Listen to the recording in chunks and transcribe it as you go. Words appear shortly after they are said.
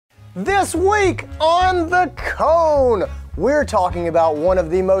This week on The Cone, we're talking about one of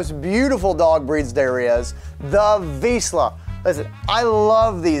the most beautiful dog breeds there is, the Vizsla. Listen, I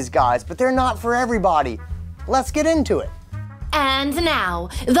love these guys, but they're not for everybody. Let's get into it. And now,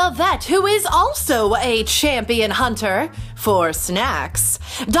 the vet who is also a champion hunter for snacks,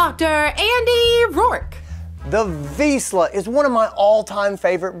 Dr. Andy Roark. The Vizsla is one of my all-time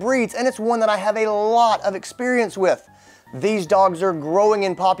favorite breeds, and it's one that I have a lot of experience with. These dogs are growing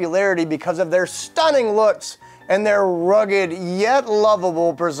in popularity because of their stunning looks and their rugged yet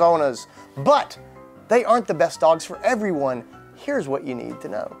lovable personas. But they aren't the best dogs for everyone. Here's what you need to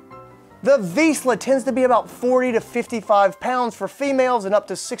know. The Vizsla tends to be about 40 to 55 pounds for females and up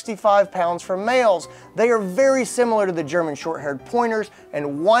to 65 pounds for males. They are very similar to the German short-haired pointers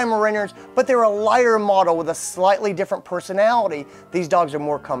and Weimaraners, but they're a lighter model with a slightly different personality. These dogs are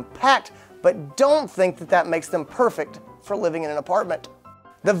more compact, but don't think that that makes them perfect for living in an apartment.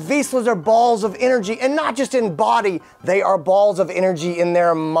 The Vizslas are balls of energy, and not just in body, they are balls of energy in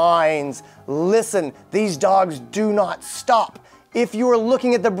their minds. Listen, these dogs do not stop. If you are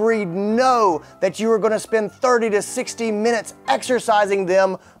looking at the breed, know that you are going to spend 30 to 60 minutes exercising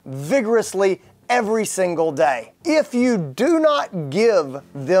them vigorously every single day. If you do not give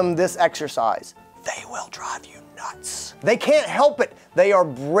them this exercise, they will drive you nuts. They can't help it. They are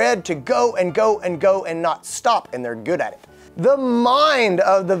bred to go and go and go and not stop, and they're good at it. The mind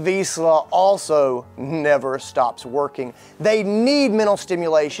of the Vizsla also never stops working. They need mental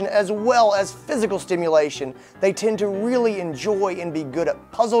stimulation as well as physical stimulation. They tend to really enjoy and be good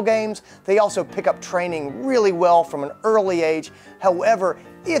at puzzle games. They also pick up training really well from an early age. However,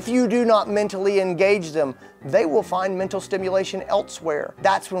 if you do not mentally engage them, they will find mental stimulation elsewhere.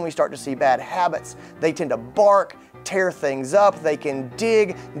 That's when we start to see bad habits. They tend to bark, tear things up, they can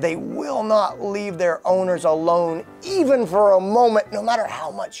dig, they will not leave their owners alone even for a moment, no matter how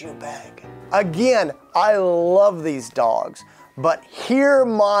much you beg. Again, I love these dogs, but hear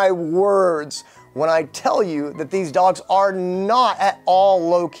my words when I tell you that these dogs are not at all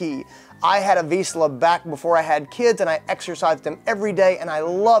low-key. I had a Vizsla back before I had kids, and I exercised them every day, and I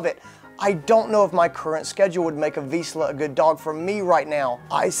love it. I don't know if my current schedule would make a Vizsla a good dog for me right now.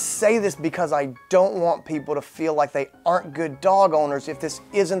 I say this because I don't want people to feel like they aren't good dog owners if this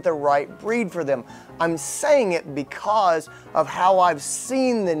isn't the right breed for them. I'm saying it because of how I've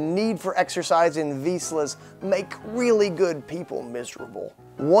seen the need for exercise in Vizslas make really good people miserable.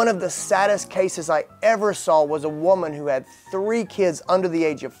 One of the saddest cases I ever saw was a woman who had 3 kids under the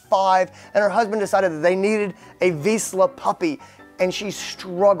age of 5, and her husband decided that they needed a Vizsla puppy. And she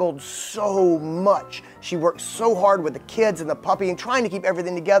struggled so much. She worked so hard with the kids and the puppy and trying to keep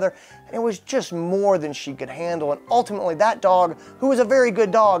everything together, and it was just more than she could handle. And ultimately that dog, who was a very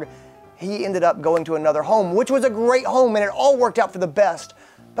good dog, he ended up going to another home, which was a great home, and it all worked out for the best.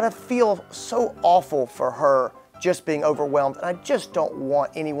 But I feel so awful for her just being overwhelmed, and I just don't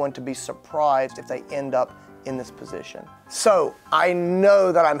want anyone to be surprised if they end up in this position. So I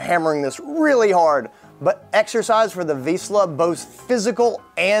know that I'm hammering this really hard, but exercise for the Vizsla, both physical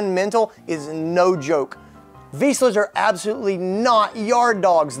and mental, is no joke. Vizslas are absolutely not yard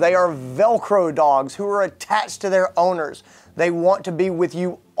dogs. They are Velcro dogs who are attached to their owners. They want to be with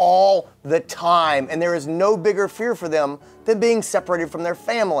you all the time, and there is no bigger fear for them than being separated from their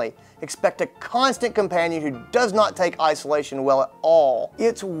family. Expect a constant companion who does not take isolation well at all.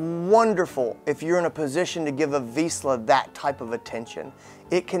 It's wonderful if you're in a position to give a Vizsla that type of attention.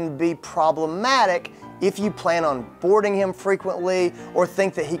 It can be problematic if you plan on boarding him frequently or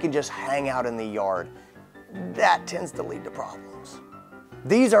think that he can just hang out in the yard. That tends to lead to problems.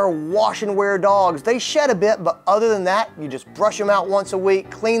 These are wash and wear dogs. They shed a bit, but other than that, you just brush them out once a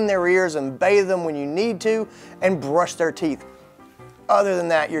week, clean their ears and bathe them when you need to, and brush their teeth. Other than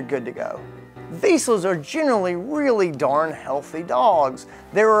that, you're good to go. Vizslas are generally really darn healthy dogs.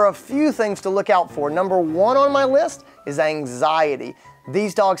 There are a few things to look out for. Number 1 on my list is anxiety.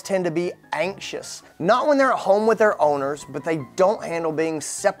 These dogs tend to be anxious, not when they're at home with their owners, but they don't handle being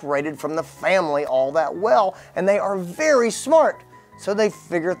separated from the family all that well, and they are very smart. So they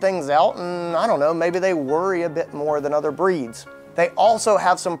figure things out, and I don't know, maybe they worry a bit more than other breeds. They also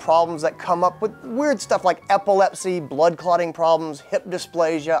have some problems that come up with weird stuff like epilepsy, blood clotting problems, hip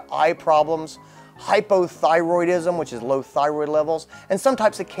dysplasia, eye problems, hypothyroidism, which is low thyroid levels, and some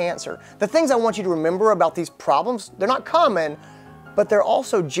types of cancer. The things I want you to remember about these problems, they're not common, but they're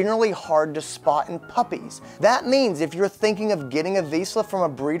also generally hard to spot in puppies. That means if you're thinking of getting a Vizsla from a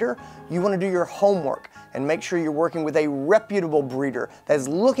breeder, you want to do your homework and make sure you're working with a reputable breeder that is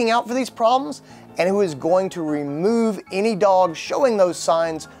looking out for these problems and who is going to remove any dog showing those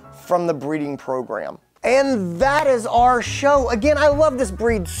signs from the breeding program. And that is our show. Again, I love this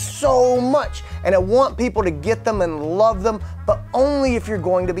breed so much, and I want people to get them and love them, but only if you're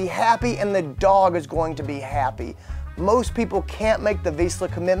going to be happy and the dog is going to be happy. Most people can't make the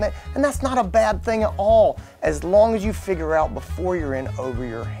Vizsla commitment, and that's not a bad thing at all, as long as you figure out before you're in over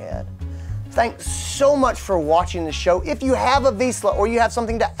your head. Thanks so much for watching the show. If you have a Vizsla or you have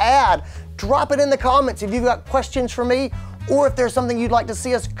something to add, drop it in the comments. If you've got questions for me, or if there's something you'd like to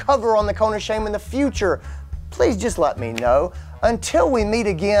see us cover on the Cone of Shame in the future, please just let me know. Until we meet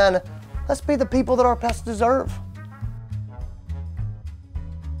again, let's be the people that our pets deserve.